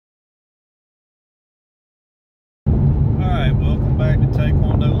back to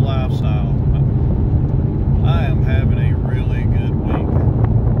Taekwondo Lifestyle. I am having a really good week.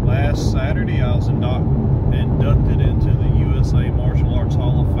 Last Saturday I was inducted into the USA Martial Arts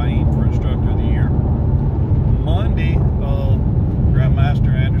Hall of Fame for Instructor of the Year. Monday,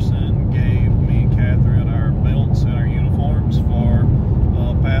 Grandmaster Anderson gave me and Catherine our belts and our uniforms for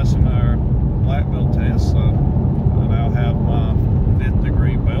passing our black belt test. So I now have my 5th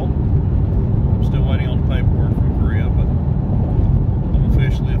degree belt. I'm still waiting on the paperwork from Korea, but I'm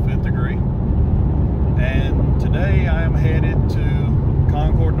officially a 5th degree. And today I am headed to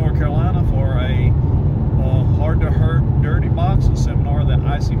Concord, North Carolina for a Hard to Hurt Dirty Boxing seminar that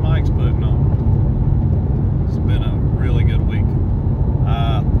Icy Mike's putting on. It's been a really good week.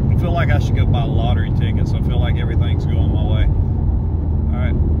 I feel like I should go buy lottery tickets. I feel like everything's going my way.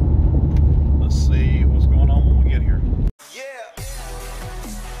 Alright, let's see what's going on when we get here.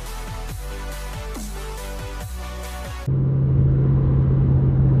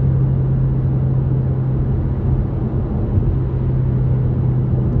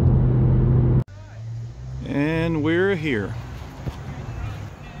 And we're here.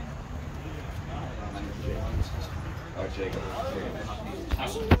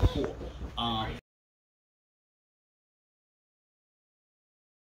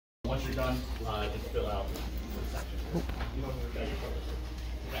 Once you're done, just fill out the section.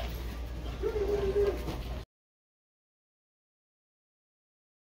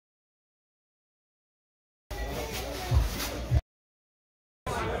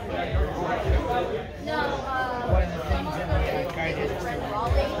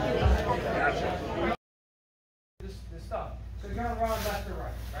 This stuff. So you're gonna run left or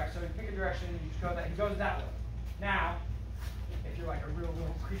right, right? So you pick a direction, you just go that. He goes that way. Now, if you're like a real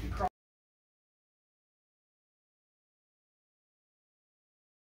little creepy crawl.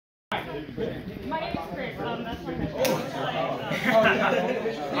 My name is Chris. That's my name.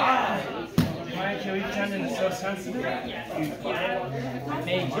 My Achilles tendon is so sensitive. Yes.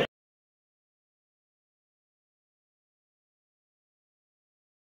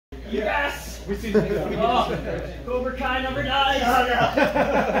 Yes! We see Cobra Kai number 9.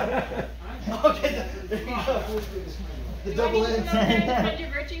 Okay, there you go. The double in. Defend your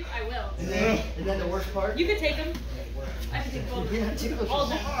virtue, I will. And then the worst part? You can take them. I can take both. Yeah, All of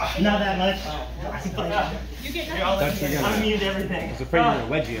them. not that much. You get nothing. I'm immune to everything. I was afraid you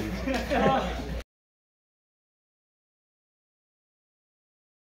were a wedgie in.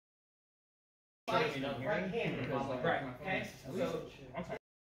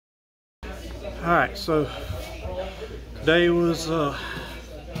 Alright, so today was the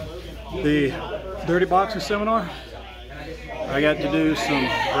Dirty Boxing seminar. I got to do some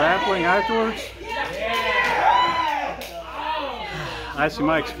grappling afterwards. Icy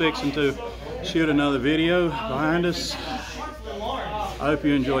Mike's fixing to shoot another video behind us. I hope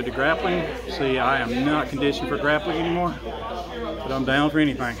you enjoyed the grappling. See, I am not conditioned for grappling anymore, but I'm down for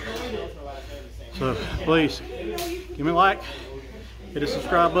anything. So please, give me a like, hit the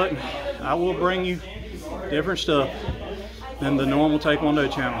subscribe button. I will bring you different stuff than the normal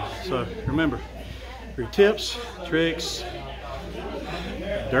Taekwondo channel. So remember, for your tips, tricks,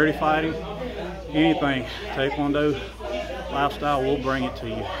 dirty fighting, anything Taekwondo Lifestyle will bring it to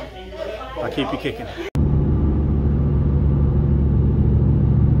you. I'll keep you kicking.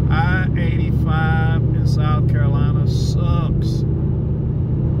 I-85 in South Carolina sucks.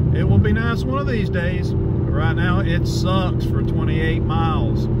 It will be nice one of these days, but right now it sucks for 28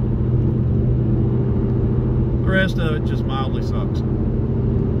 miles. The rest of it just mildly sucks.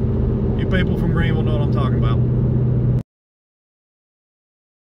 You people from Greenville know what I'm talking about.